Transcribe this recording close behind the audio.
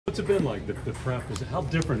What's it been like, the prep? How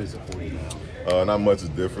different is it for you now? Not much is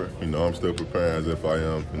different. I'm still preparing as if I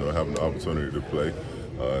am, having the opportunity to play.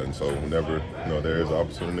 And so whenever, there is an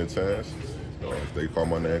opportunity and chance, if they call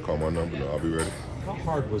my name, call my number, I'll be ready. How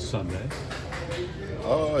hard was Sunday?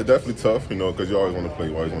 Definitely tough, because you always want to play,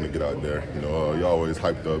 you always want to get out there. You're always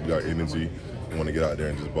hyped up, you got energy, you want to get out there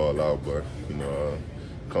and just ball out, but,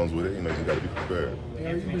 comes with it, you just got to be prepared.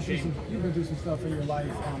 Yeah, you've been through some stuff in your life,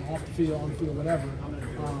 off the field, on the field, whatever.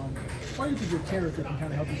 Why do you think your character can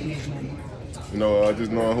kind of help you through this moment?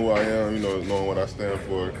 Just knowing who I am, knowing what I stand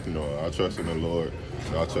for. I trust in the Lord.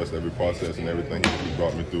 I trust every process and everything He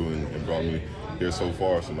brought me through and brought me here so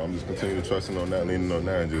far. So I'm just continuing to trusting on that, leaning on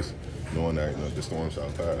that, and just knowing that the storm shall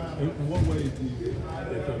pass. In what way,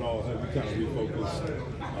 if at all, have you kind of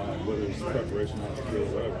refocused, whether it's preparation on the field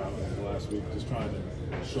or whatever, in the last week, just trying to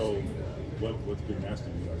show what's being asked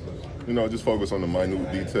of you guys? Just focus on the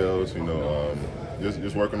minute details,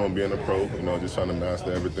 just working on being a pro, just trying to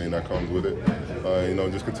master everything that comes with it.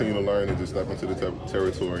 Just continue to learn and just step into the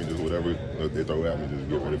territory and just whatever they throw at me, just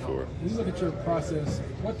get ready for it. When you look at your process,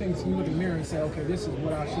 what things can you look in the mirror and say, okay, this is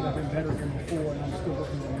what I should have been better than before, and I'm still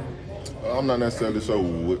working on it? I'm not necessarily sure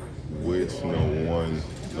which one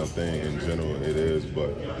thing in general it is,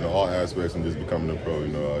 but all aspects and just becoming a pro.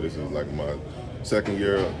 This is like my second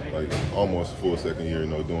year, like almost full second year,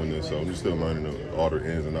 doing this. So I'm just still learning all the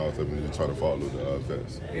ins and outs of it and just try to follow the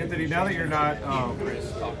vets. Anthony, now that you're not,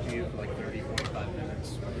 Chris talked to you for like 30, 45 minutes.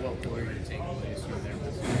 What were your takeaways from their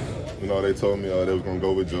message? They told me they was gonna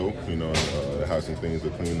go with Joe. Have some things to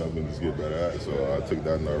clean up and just get better at. So I took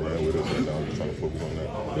that and I ran with it. So now I'm just trying to focus on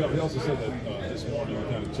that. Yeah, he also said that this morning you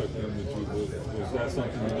kind of checked in with you. Was that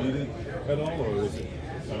something you needed at all, or was it?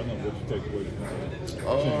 I don't know what you take away from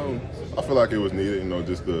that. I feel like it was needed,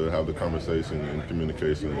 just to have the conversation and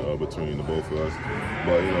communication between the both of us.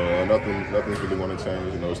 But nothing's really going to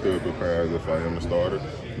change. Still prepare as if I am the starter.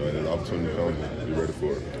 And the opportunity comes, be ready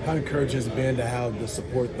for it. How encouraging has it been to have the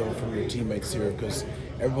support though from your teammates here? Because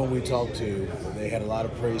everyone we talked to, they had a lot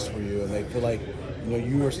of praise for you, and they feel like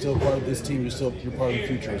you are still part of this team. You're part of the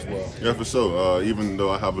future as well. Yeah, for sure. Even though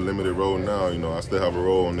I have a limited role now, I still have a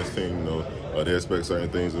role on this team. They expect certain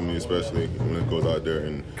things of me, especially when it goes out there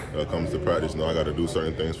and comes to practice. I got to do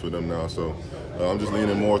certain things for them now. So I'm just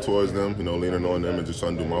leaning more towards them, leaning on them and just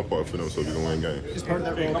trying to do my part for them so we can win games. Is part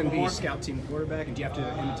of that role going to be scout team quarterback? And do you have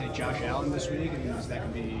to imitate Josh Allen this week? And is that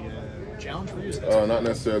going to be a challenge for you? Not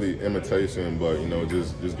necessarily imitation, but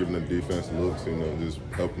just giving the defense looks, just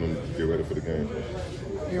helping them get ready for the game.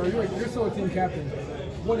 You're still a team captain.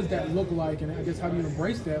 What does that look like, and I guess how do you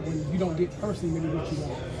embrace that when you don't get personally maybe what you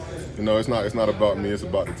want? It's not about me. It's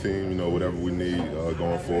about the team. Whatever we need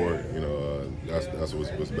going forward. That's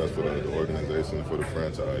what's best for the organization, for the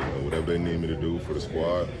franchise. Whatever they need me to do for the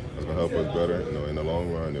squad, that's gonna help us better. In the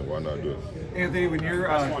long run, then why not do it? Anthony, when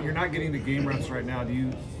you're not getting the game reps right now,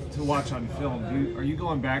 to watch on film, are you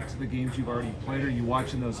going back to the games you've already played? Or are you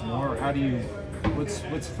watching those more? Or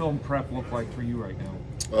what's film prep look like for you right now?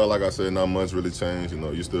 Like I said, not much really changed.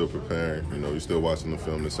 You're still preparing. You're still watching the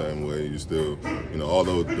film the same way. You still,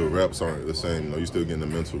 although the reps aren't the same, you're still getting the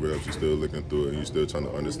mental reps. You're still looking through it. You're still trying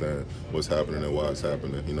to understand what's happening and why it's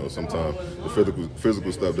happening. Sometimes the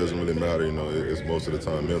physical stuff doesn't really matter. It's most of the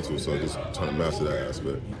time mental. So just trying to master that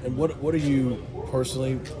aspect. And what are you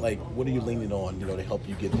personally like? What are you leaning on, to help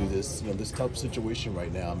you get through this, this tough situation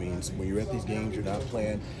right now? I mean, when you're at these games, you're not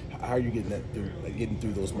playing. How are you getting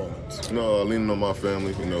through those moments? Leaning on my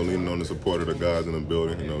family. Leaning on the support of the guys in the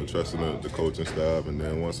building, trusting the coaching staff, and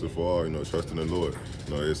then once and for all, trusting the Lord.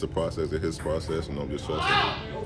 It's a process, it's His process, and I'm just trusting Him.